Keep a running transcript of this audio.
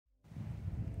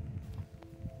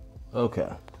Okay,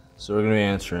 so we're going to be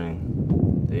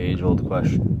answering the age-old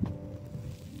question.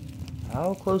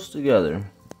 How close together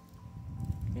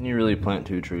can you really plant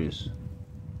two trees?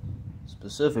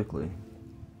 Specifically,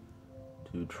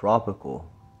 two tropical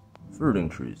fruiting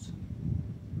trees.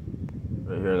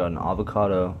 Right here I got an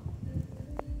avocado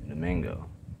and a mango.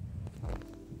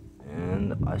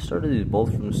 And I started these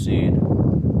both from seed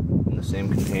in the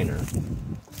same container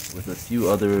with a few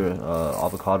other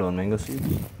avocado and mango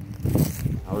seeds.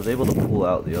 I was able to pull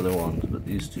out the other ones, but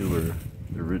these two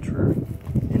the roots were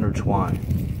intertwined.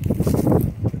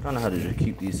 I kind of had to just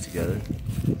keep these together.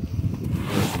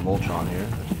 There's some mulch on here,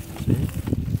 as you can see.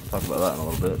 I'll talk about that in a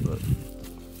little bit, but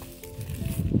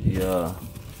the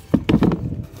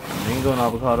mango and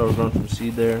avocado were grown from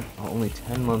seed there, only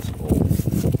 10 months old.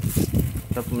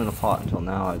 Kept them in a pot until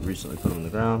now. I recently put them in the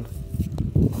ground.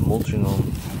 I'm mulching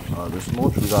them. This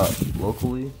mulch we got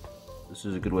locally. This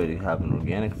is a good way to have an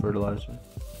organic fertilizer.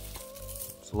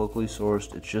 It's locally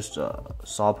sourced. It's just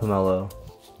saw pomelo,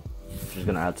 which is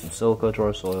going to add some silica to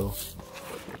our soil.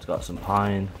 It's got some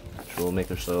pine, which will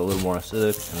make our soil a little more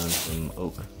acidic, and then some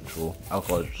oak, which will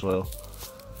alkalize your soil.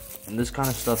 And this kind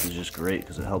of stuff is just great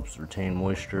because it helps retain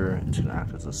moisture. It's going to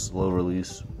act as a slow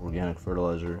release organic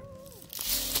fertilizer.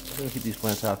 It's going to keep these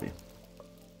plants happy.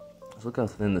 Just look how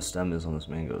thin the stem is on this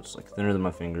mango. It's like thinner than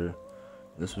my finger.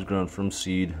 This was grown from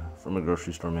seed from a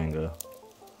grocery store mango.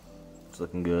 It's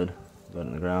looking good. Got it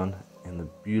in the ground. And the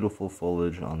beautiful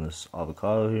foliage on this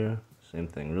avocado here. Same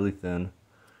thing, really thin.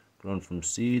 Grown from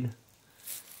seed.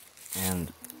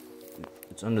 And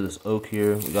it's under this oak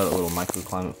here. We got a little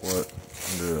microclimate for it.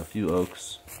 It's under a few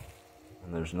oaks.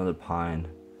 And there's another pine.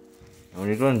 And when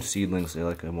you're growing seedlings, they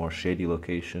like a more shady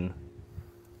location.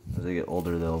 As they get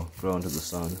older, they'll grow into the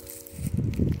sun.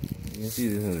 You can see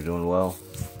these things are doing well.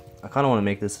 I kind of want to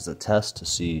make this as a test to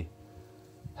see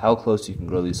how close you can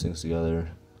grow these things together,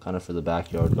 kind of for the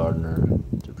backyard gardener,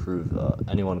 to prove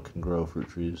anyone can grow fruit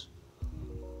trees.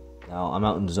 Now, I'm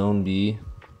out in Zone B.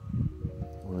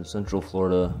 We're in Central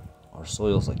Florida. Our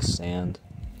soil's like sand.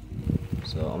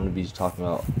 So I'm going to be talking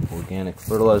about organic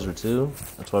fertilizer too.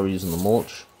 That's why we're using the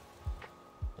mulch.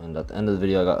 And at the end of the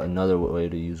video, I got another way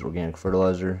to use organic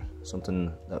fertilizer.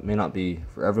 Something that may not be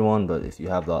for everyone, but if you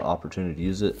have the opportunity to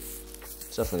use it,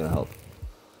 it's definitely going to help.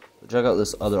 But check out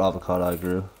this other avocado I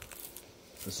grew.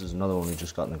 This is another one we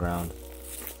just got in the ground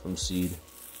from seed.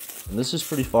 And this is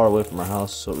pretty far away from our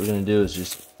house, so what we're going to do is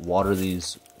just water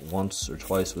these once or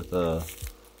twice with a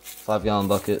 5-gallon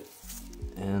bucket.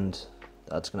 And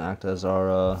that's going to act as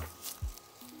our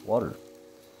water.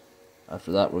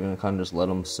 After that, we're going to kind of just let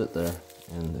them sit there.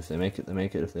 And if they make it, they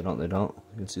make it. If they don't, they don't.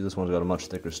 You can see this one's got a much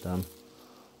thicker stem.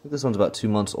 I think this one's about 2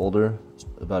 months older. It's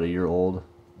about a year old.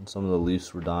 And some of the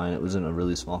leaves were dying. It was in a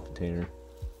really small container.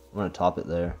 I'm going to top it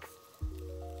there.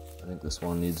 I think this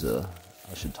one needs I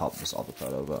should top this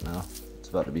avocado about now. It's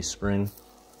about to be spring.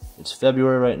 It's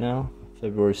February right now.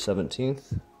 February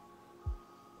 17th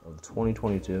of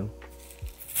 2022.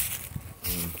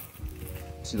 And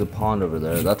see the pond over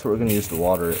there? That's what we're going to use to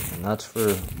water it. And that's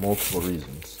for multiple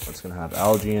reasons. That's going to have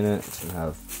algae in it. It's going to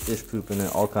have fish poop in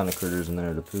it. All kind of critters in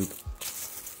there to poop.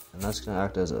 And that's going to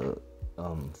act as a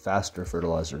faster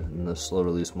fertilizer than the slow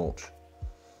release mulch.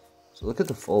 So look at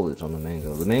the foliage on the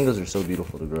mango. The mangoes are so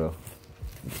beautiful to grow.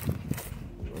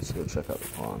 Let's go check out the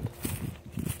pond.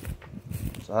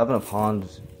 So having a pond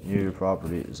near your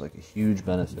property is like a huge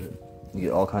benefit. You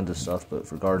get all kinds of stuff, but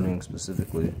for gardening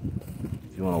specifically,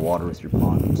 if you want to water with your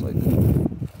pond, it's like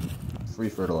free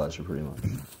fertilizer pretty much.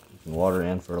 You can water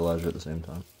and fertilizer at the same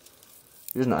time.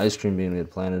 Here's an ice cream bean we had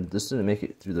planted. This didn't make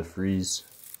it through the freeze.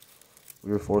 We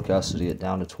were forecasted to get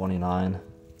down to 29.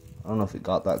 I don't know if it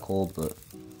got that cold, but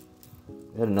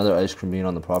we had another ice cream bean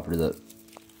on the property that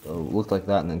looked like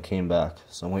that and then came back.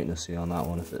 So I'm waiting to see on that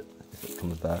one if it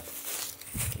comes back.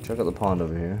 Check out the pond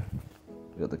over here.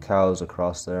 We got the cows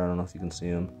across there. I don't know if you can see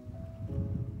them.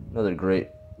 Another great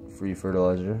free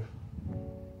fertilizer.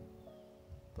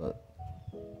 But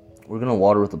we're going to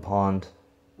water with the pond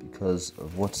because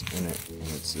of what's in it. And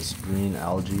it's this green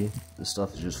algae. This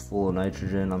stuff is just full of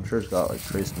nitrogen. I'm sure it's got like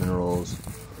trace minerals,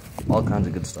 all kinds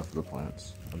of good stuff for the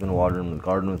plants. I've been watering the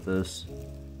garden with this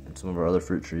and some of our other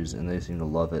fruit trees, and they seem to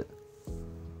love it.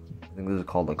 I think this is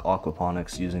called like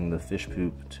aquaponics, using the fish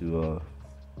poop to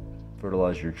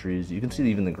fertilize your trees. You can see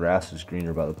even the grass is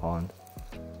greener by the pond.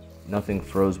 Nothing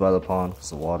froze by the pond because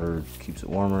the water keeps it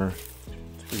warmer.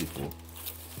 It's pretty cool.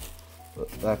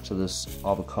 But back to this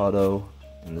avocado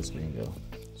and this mango.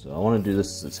 So I want to do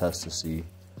this as a test to see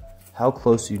how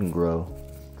close you can grow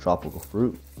tropical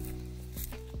fruit.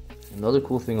 Another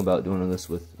cool thing about doing this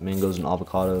with mangoes and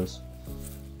avocados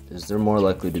is they're more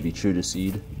likely to be true to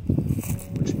seed,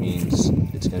 which which means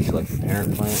it's going to be like the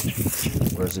parent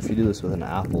plant. Whereas if you do this with an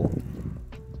apple,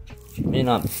 you may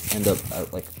not end up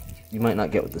at, like, you might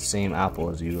not get with the same apple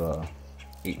as you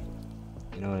ate.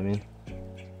 You know what I mean?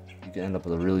 You can end up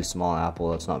with a really small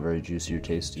apple that's not very juicy or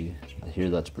tasty. I hear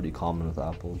that's pretty common with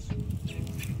apples.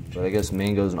 But I guess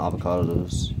mangoes and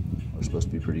avocados are supposed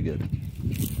to be pretty good.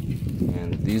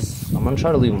 And these, I'm going to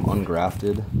try to leave them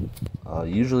ungrafted.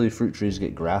 Usually fruit trees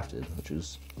get grafted, which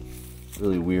is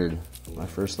really weird. When I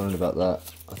first learned about that,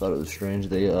 I thought it was strange.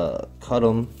 They cut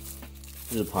them.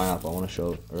 Here's a pineapple I want to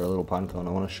show, or a little pine cone.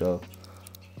 I want to show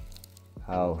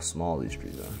how small these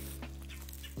trees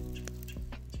are.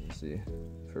 Let's see,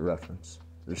 for reference.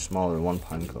 They're smaller than one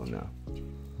pine cone now.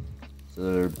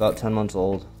 So they're about 10 months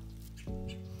old.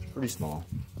 Pretty small.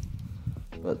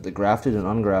 But the grafted and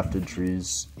ungrafted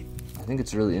trees, I think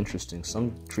it's really interesting.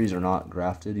 Some trees are not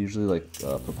grafted. Usually, like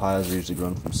papayas are usually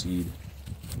grown from seed.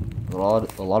 But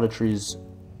a lot of trees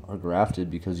are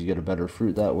grafted because you get a better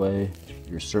fruit that way.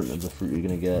 You're certain of the fruit you're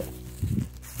gonna get.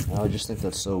 And I just think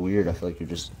that's so weird. I feel like you're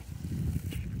just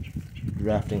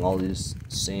grafting all these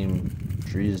same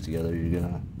trees together. You're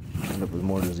gonna end up with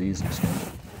more disease and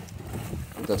stuff.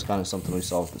 I think that's kind of something we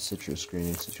saw with the citrus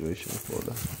screening situation in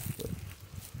Florida.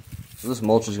 So this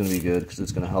mulch is going to be good because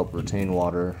it's going to help retain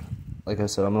water. Like I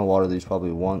said, I'm going to water these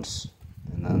probably once,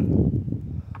 and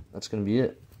then that's going to be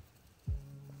it.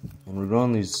 And we're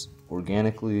growing these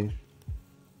organically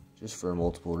just for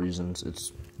multiple reasons.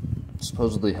 It's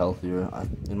supposedly healthier.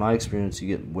 In my experience, you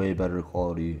get way better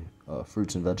quality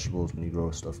fruits and vegetables when you grow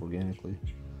stuff organically.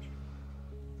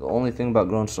 The only thing about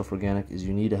growing stuff organic is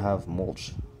you need to have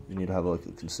mulch. You need to have like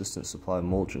a consistent supply of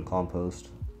mulch and compost,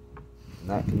 and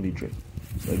that can be tricky.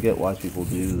 So I get why people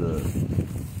do the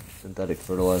synthetic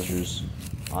fertilizers.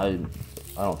 I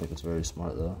don't think it's very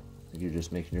smart though. I think you're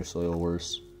just making your soil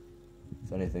worse.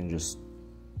 If anything, just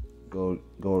go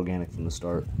organic from the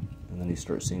start, and then you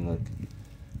start seeing like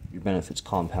your benefits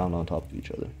compound on top of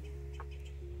each other.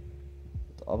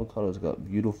 The avocado's got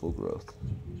beautiful growth,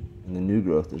 and the new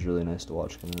growth is really nice to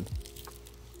watch come in.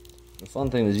 The fun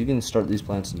thing is you can start these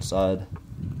plants inside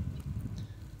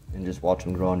and just watch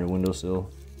them grow on your windowsill.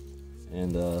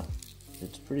 And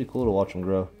it's pretty cool to watch them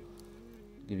grow.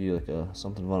 Give you like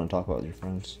something fun to talk about with your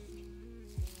friends.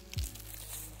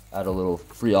 Add a little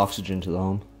free oxygen to the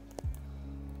home.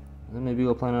 And then maybe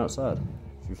go plant outside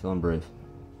if you're feeling brave.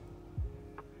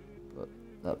 But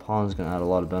that pond's gonna add a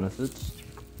lot of benefits.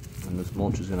 And this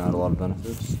mulch is gonna add a lot of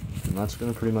benefits. And that's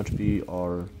gonna pretty much be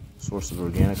our source of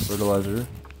organic fertilizer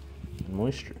and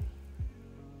moisture.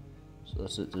 So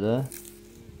that's it today.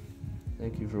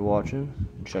 Thank you for watching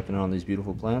and checking out on these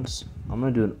beautiful plants. I'm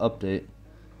going to do an update.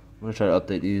 I'm going to try to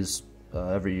update these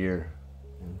every year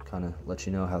and kind of let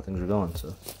you know how things are going.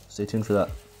 So stay tuned for that.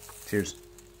 Cheers.